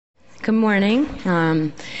Good morning.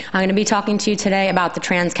 I'm going to be talking to you today about the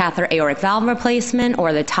transcatheter aortic valve replacement,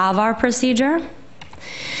 or the TAVR procedure.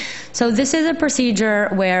 So this is a procedure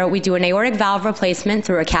where we do an aortic valve replacement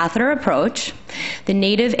through a catheter approach. The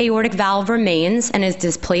native aortic valve remains and is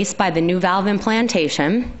displaced by the new valve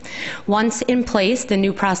implantation. Once in place, the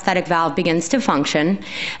new prosthetic valve begins to function,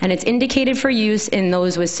 and it's indicated for use in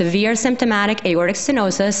those with severe symptomatic aortic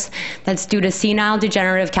stenosis that's due to senile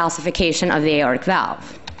degenerative calcification of the aortic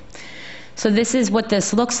valve. So this is what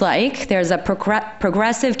this looks like. There's a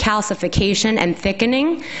progressive calcification and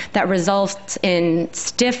thickening that results in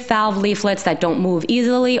stiff valve leaflets that don't move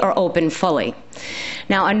easily or open fully.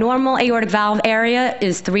 Now, a normal aortic valve area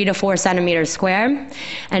is 3 to 4 centimeters square,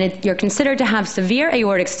 and you're considered to have severe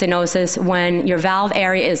aortic stenosis when your valve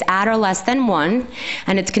area is at or less than 1,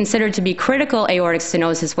 and it's considered to be critical aortic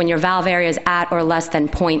stenosis when your valve area is at or less than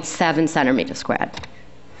 0.7 centimeters squared.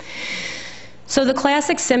 So the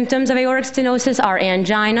classic symptoms of aortic stenosis are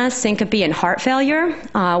angina, syncope, and heart failure.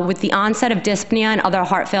 With the onset of dyspnea and other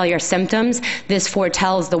heart failure symptoms, this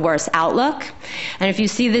foretells the worst outlook. And if you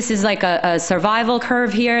see, this is like a survival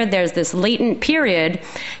curve here. There's this latent period,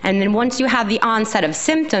 and then once you have the onset of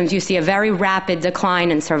symptoms, you see a very rapid decline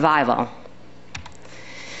in survival.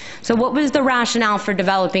 So what was the rationale for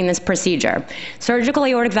developing this procedure? Surgical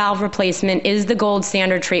aortic valve replacement is the gold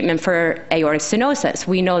standard treatment for aortic stenosis.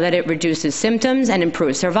 We know that it reduces symptoms and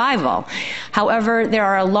improves survival. However, there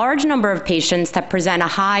are a large number of patients that present a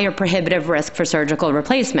high or prohibitive risk for surgical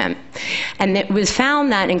replacement. And it was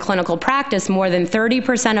found that in clinical practice, more than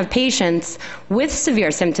 30% of patients with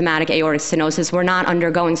severe symptomatic aortic stenosis were not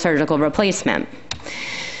undergoing surgical replacement.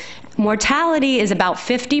 Mortality is about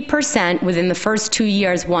 50% within the first 2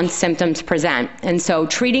 years once symptoms present. And so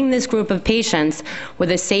treating this group of patients with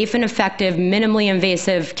a safe and effective, minimally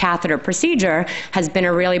invasive catheter procedure has been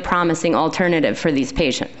a really promising alternative for these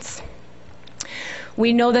patients.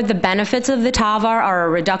 We know that the benefits of the TAVR are a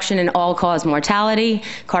reduction in all-cause mortality,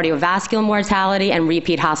 cardiovascular mortality, and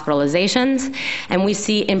repeat hospitalizations. And we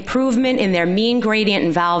see improvement in their mean gradient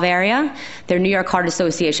in valve area, their New York Heart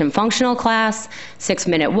Association functional class,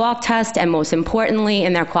 6-minute walk test, and most importantly,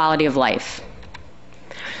 in their quality of life.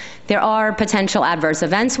 There are potential adverse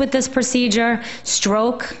events with this procedure: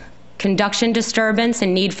 stroke, conduction disturbance,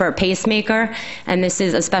 and need for a pacemaker, and this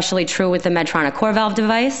is especially true with the Medtronic core valve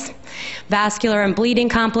device. Vascular and bleeding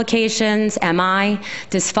complications, MI,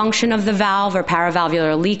 dysfunction of the valve or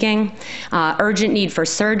paravalvular leaking, urgent need for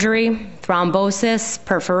surgery, thrombosis,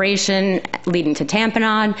 perforation leading to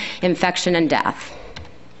tamponade, infection, and death.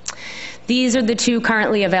 These are the two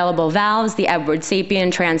currently available valves: the Edwards Sapien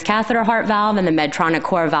transcatheter heart valve and the Medtronic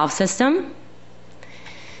core valve system.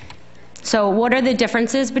 So what are the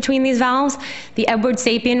differences between these valves? The Edwards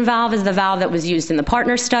Sapien valve is the valve that was used in the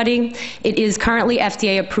PARTNER study. It is currently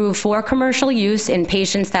FDA approved for commercial use in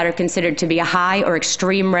patients that are considered to be a high or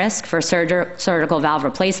extreme risk for surgical valve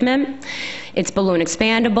replacement. It's balloon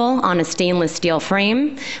expandable on a stainless steel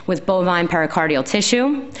frame with bovine pericardial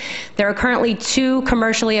tissue. There are currently 2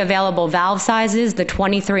 commercially available valve sizes, the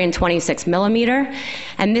 23 and 26 millimeter,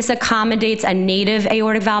 and this accommodates a native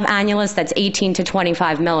aortic valve annulus that's 18 to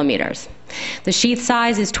 25 millimeters. The sheath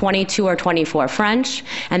size is 22 or 24 French,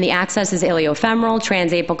 and the access is iliofemoral,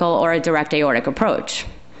 transapical, or a direct aortic approach.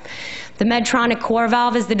 The Medtronic core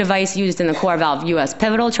valve is the device used in the core valve US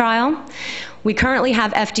pivotal trial. We currently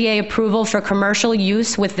have FDA approval for commercial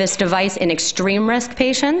use with this device in extreme risk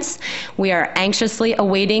patients. We are anxiously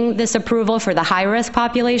awaiting this approval for the high-risk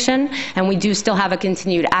population, and we do still have a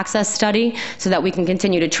continued access study so that we can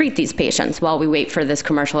continue to treat these patients while we wait for this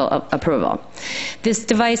commercial approval. This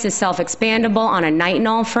device is self-expandable on a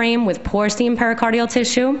nitinol frame with porcine pericardial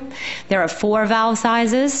tissue. There are 4 valve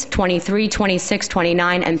sizes: 23, 26,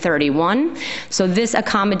 29, and 31. So this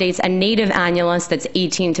accommodates a native annulus that's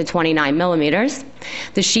 18 to 29 millimeters.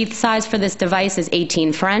 The sheath size for this device is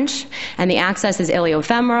 18 French, and the access is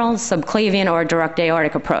iliofemoral, subclavian, or a direct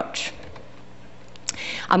aortic approach.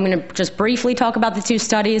 I'm going to just briefly talk about the 2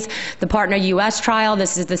 studies. The PARTNER US trial,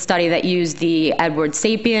 this is the study that used the Edwards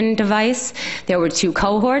Sapien device. There were 2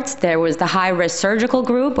 cohorts. There was the high-risk surgical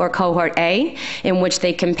group, or cohort A, in which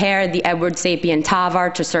they compared the Edwards Sapien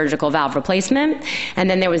TAVR to surgical valve replacement. And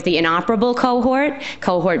then there was the inoperable cohort,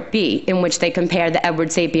 cohort B, in which they compared the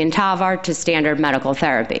Edwards Sapien TAVR to standard medical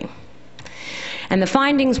therapy. And the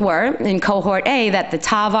findings were, in cohort A, that the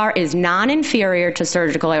TAVR is non-inferior to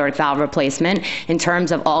surgical aortic valve replacement in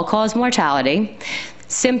terms of all-cause mortality.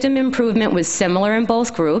 Symptom improvement was similar in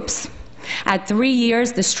both groups. At 3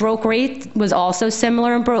 years, the stroke rate was also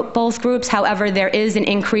similar in both groups. However, there is an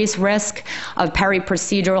increased risk of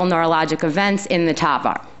periprocedural neurologic events in the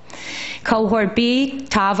TAVR. Cohort B,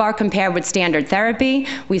 TAVR compared with standard therapy,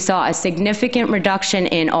 we saw a significant reduction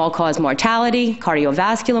in all-cause mortality,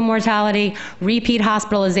 cardiovascular mortality, repeat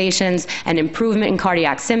hospitalizations, and improvement in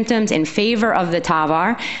cardiac symptoms in favor of the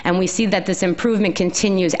TAVR, and we see that this improvement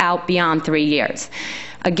continues out beyond 3 years.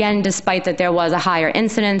 Again, despite that there was a higher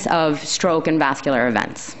incidence of stroke and vascular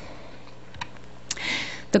events.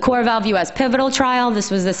 The CoreValve US pivotal trial, this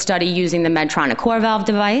was a study using the Medtronic CoreValve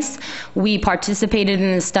device. We participated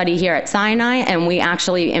in the study here at Sinai, and we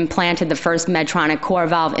actually implanted the first Medtronic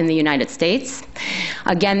CoreValve in the United States.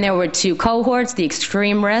 Again, there were 2 cohorts, the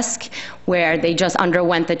extreme risk, where they just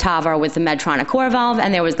underwent the TAVR with the Medtronic CoreValve,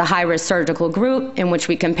 and there was the high-risk surgical group, in which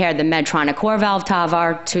we compared the Medtronic CoreValve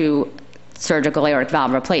TAVR to surgical aortic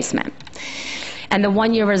valve replacement. And the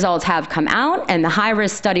 1-year results have come out, and the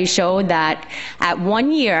high-risk study showed that at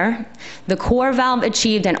 1 year, the CoreValve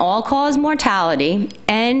achieved an all-cause mortality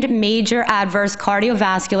and major adverse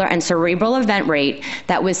cardiovascular and cerebral event rate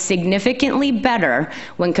that was significantly better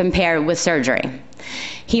when compared with surgery.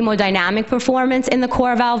 Hemodynamic performance in the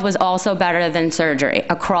CoreValve was also better than surgery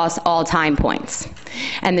across all time points.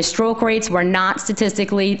 And the stroke rates were not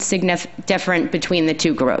statistically different between the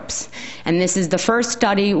 2 groups. And this is the first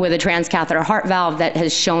study with a transcatheter heart valve that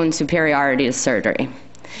has shown superiority to surgery.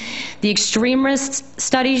 The extreme risk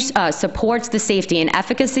study supports the safety and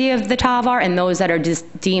efficacy of the TAVR in those that are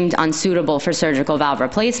deemed unsuitable for surgical valve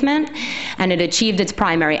replacement, and it achieved its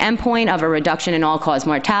primary endpoint of a reduction in all-cause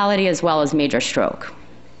mortality as well as major stroke.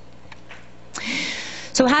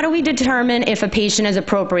 So how do we determine if a patient is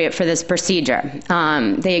appropriate for this procedure?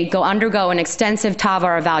 They undergo an extensive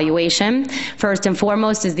TAVR evaluation. First and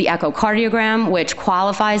foremost is the echocardiogram, which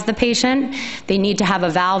qualifies the patient. They need to have a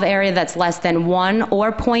valve area that's less than 1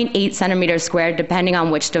 or 0.8 centimeters squared, depending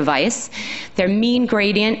on which device. Their mean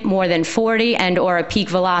gradient more than 40 and or a peak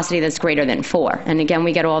velocity that's greater than 4. And again,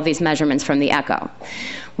 we get all these measurements from the echo.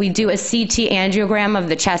 We do a CT angiogram of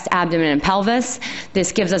the chest, abdomen, and pelvis.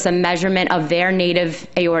 This gives us a measurement of their native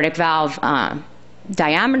aortic valve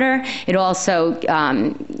diameter. It also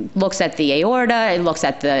looks at the aorta, it looks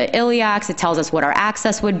at the iliacs, it tells us what our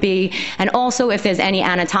access would be, and also if there's any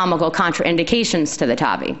anatomical contraindications to the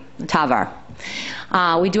TAVR.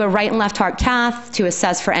 We do a right and left heart cath to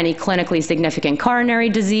assess for any clinically significant coronary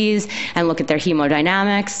disease and look at their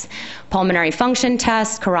hemodynamics. Pulmonary function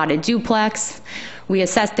test, carotid duplex. We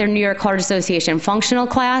assess their New York Heart Association functional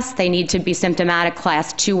class. They need to be symptomatic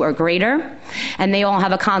class 2 or greater. And they all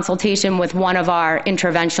have a consultation with one of our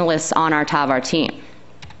interventionalists on our TAVR team.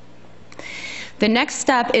 The next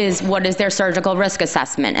step is what is their surgical risk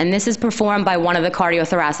assessment. And this is performed by one of the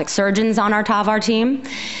cardiothoracic surgeons on our TAVR team.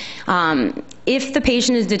 If the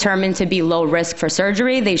patient is determined to be low risk for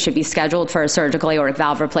surgery, they should be scheduled for a surgical aortic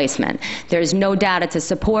valve replacement. There's no data to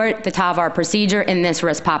support the TAVR procedure in this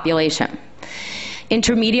risk population.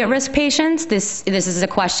 Intermediate risk patients, this is a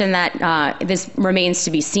question that this remains to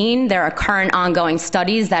be seen. There are current ongoing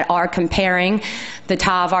studies that are comparing the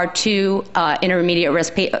TAVR to intermediate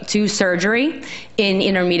risk to surgery in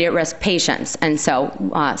intermediate risk patients, and so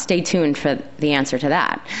stay tuned for the answer to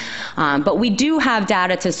that. But we do have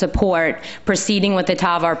data to support proceeding with the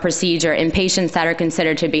TAVR procedure in patients that are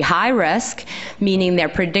considered to be high risk, meaning their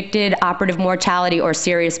predicted operative mortality or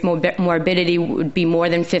serious morbidity would be more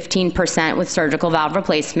than 15% with surgical valve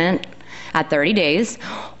replacement at 30 days,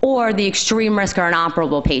 or the extreme risk or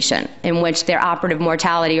inoperable patient, in which their operative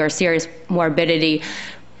mortality or serious morbidity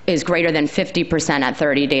is greater than 50% at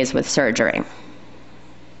 30 days with surgery.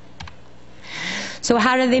 So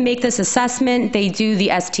how do they make this assessment? They do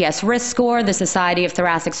the STS risk score, the Society of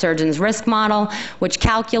Thoracic Surgeons risk model, which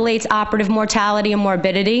calculates operative mortality and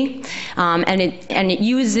morbidity, and it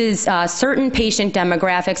uses certain patient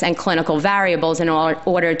demographics and clinical variables in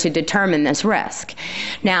order to determine this risk.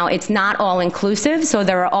 Now, it's not all inclusive, so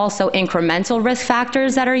there are also incremental risk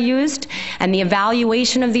factors that are used, and the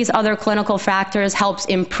evaluation of these other clinical factors helps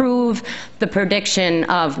improve the prediction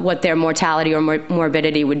of what their mortality or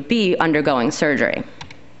morbidity would be undergoing surgery.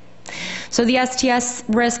 So the STS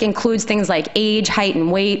risk includes things like age, height,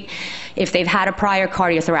 and weight, if they've had a prior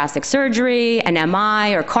cardiothoracic surgery, an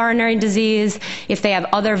MI or coronary disease, if they have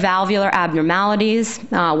other valvular abnormalities,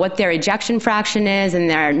 what their ejection fraction is in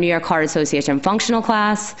their New York Heart Association functional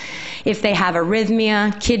class, if they have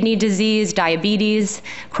arrhythmia, kidney disease, diabetes,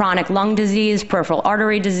 chronic lung disease, peripheral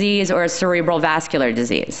artery disease, or a cerebral vascular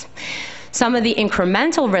disease. Some of the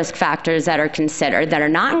incremental risk factors that are considered that are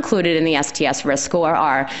not included in the STS risk score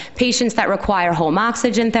are patients that require home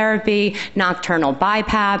oxygen therapy, nocturnal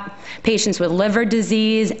BiPAP, patients with liver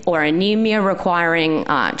disease or anemia requiring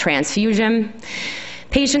transfusion,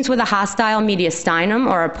 patients with a hostile mediastinum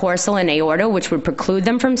or a porcelain aorta, which would preclude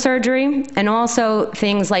them from surgery, and also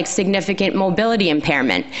things like significant mobility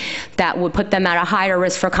impairment that would put them at a higher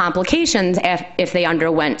risk for complications if they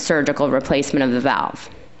underwent surgical replacement of the valve.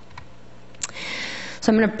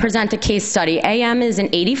 So I'm going to present a case study. AM is an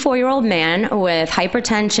 84-year-old man with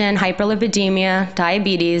hypertension, hyperlipidemia,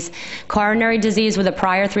 diabetes, coronary disease with a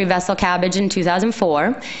prior 3-vessel CABG in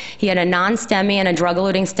 2004. He had a non-STEMI and a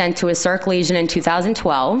drug-eluting stent to a circ lesion in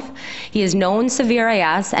 2012. He has known severe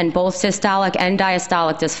AS and both systolic and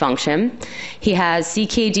diastolic dysfunction. He has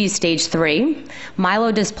CKD stage 3,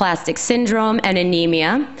 myelodysplastic syndrome and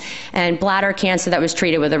anemia, and bladder cancer that was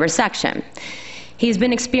treated with a resection. He's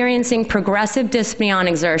been experiencing progressive dyspnea on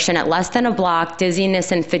exertion at less than a block,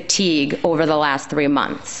 dizziness, and fatigue over the last 3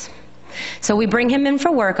 months. So we bring him in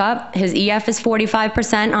for workup. His EF is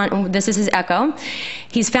 45%. This is his echo.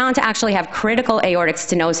 He's found to actually have critical aortic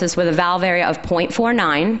stenosis with a valve area of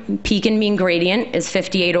 0.49. Peak and mean gradient is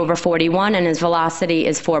 58/41, and his velocity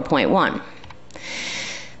is 4.1.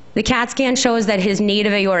 The CAT scan shows that his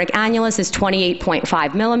native aortic annulus is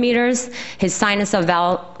 28.5 millimeters. His sinus of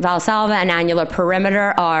Valsalva and annular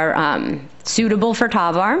perimeter are suitable for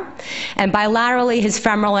TAVR. And bilaterally, his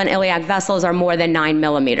femoral and iliac vessels are more than 9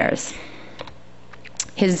 millimeters.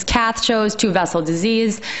 His cath shows 2-vessel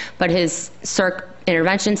disease, but his circ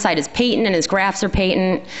intervention site is patent and his grafts are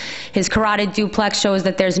patent. His carotid duplex shows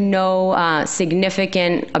that there's no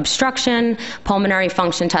significant obstruction. Pulmonary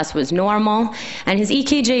function test was normal. And his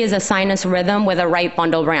EKG is a sinus rhythm with a right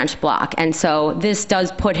bundle branch block. And so this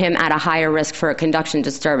does put him at a higher risk for a conduction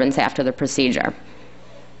disturbance after the procedure.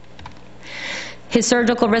 His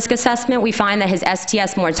surgical risk assessment, we find that his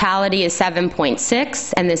STS mortality is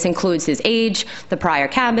 7.6, and this includes his age, the prior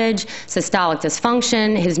CABG, systolic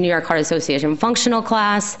dysfunction, his New York Heart Association functional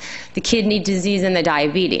class, the kidney disease, and the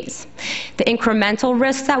diabetes. The incremental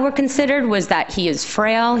risks that were considered was that he is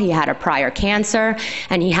frail, he had a prior cancer,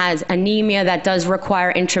 and he has anemia that does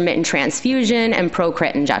require intermittent transfusion and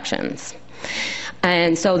Procrit injections.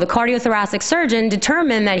 And so the cardiothoracic surgeon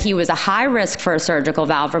determined that he was a high risk for a surgical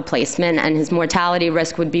valve replacement, and his mortality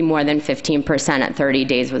risk would be more than 15% at 30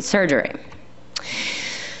 days with surgery.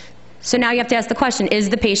 So now you have to ask the question,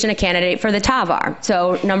 is the patient a candidate for the TAVR?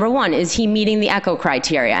 So number one, is he meeting the echo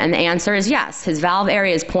criteria? And the answer is yes. His valve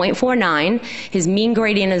area is 0.49, his mean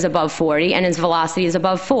gradient is above 40, and his velocity is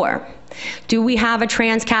above 4. Do we have a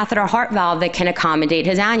transcatheter heart valve that can accommodate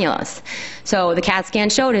his annulus? So the CAT scan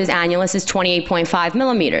showed his annulus is 28.5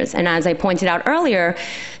 millimeters. And as I pointed out earlier,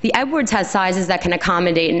 the Edwards has sizes that can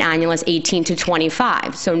accommodate an annulus 18 to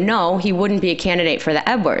 25. So no, he wouldn't be a candidate for the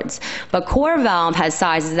Edwards. But CoreValve has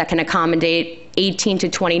sizes that can accommodate 18 to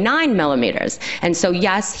 29 millimeters. And so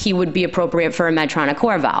yes, he would be appropriate for a Medtronic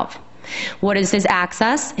CoreValve. What is his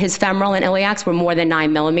access? His femoral and iliacs were more than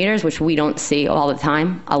 9 millimeters, which we don't see all the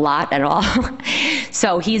time, a lot at all.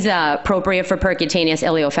 So he's appropriate for percutaneous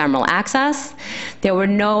iliofemoral access. There were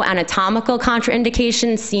no anatomical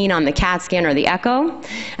contraindications seen on the CAT scan or the echo.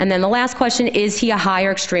 And then the last question, is he a high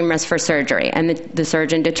or extreme risk for surgery? And the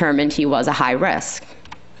surgeon determined he was a high risk.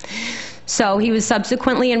 So he was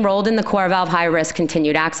subsequently enrolled in the CoreValve high-risk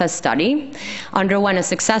continued access study, underwent a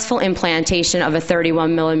successful implantation of a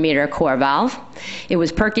 31 millimeter CoreValve. It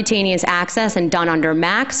was percutaneous access and done under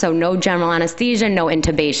MAC, so no general anesthesia, no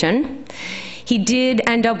intubation. He did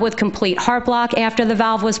end up with complete heart block after the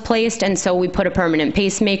valve was placed, and so we put a permanent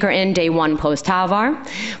pacemaker in day 1 post-TAVR,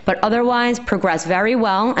 but otherwise progressed very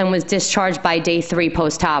well and was discharged by day 3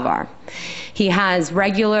 post-TAVR. He has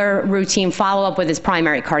regular routine follow-up with his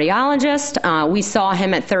primary cardiologist. We saw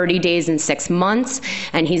him at 30 days and 6 months,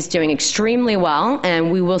 and he's doing extremely well,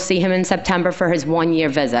 and we will see him in September for his 1-year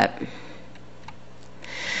visit.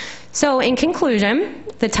 So in conclusion,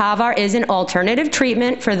 the TAVR is an alternative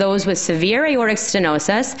treatment for those with severe aortic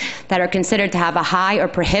stenosis that are considered to have a high or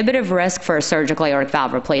prohibitive risk for a surgical aortic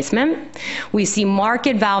valve replacement. We see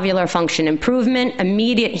marked valvular function improvement,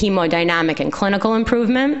 immediate hemodynamic and clinical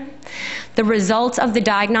improvement. The results of the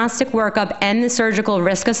diagnostic workup and the surgical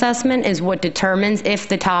risk assessment is what determines if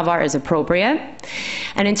the TAVR is appropriate.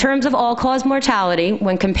 And in terms of all-cause mortality,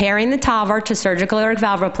 when comparing the TAVR to surgical aortic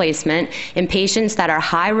valve replacement in patients that are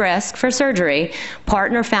high risk for surgery,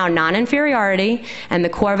 PARTNER found non-inferiority, and the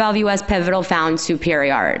CoreValve US Pivotal found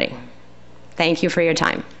superiority. Thank you for your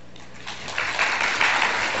time.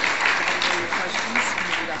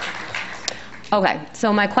 Okay,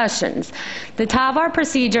 so my questions. The TAVR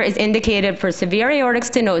procedure is indicated for severe aortic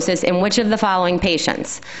stenosis in which of the following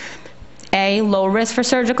patients? A, low risk for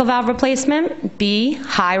surgical valve replacement. B,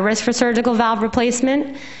 high risk for surgical valve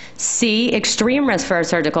replacement. C, extreme risk for a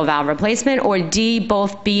surgical valve replacement. Or D,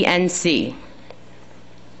 both B and C.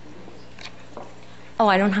 Oh,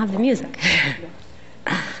 I don't have the music.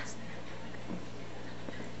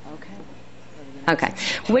 Okay.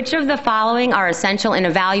 Which of the following are essential in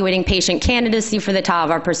evaluating patient candidacy for the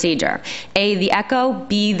TAVR procedure? A, the echo,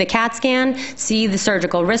 B, the CAT scan, C, the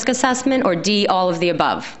surgical risk assessment, or D, all of the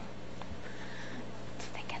above? Did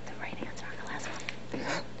they get the right answer on the last one?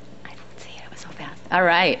 I didn't see it. It was so fast. All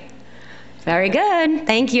right. Very good.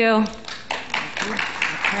 Thank you.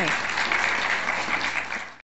 Okay.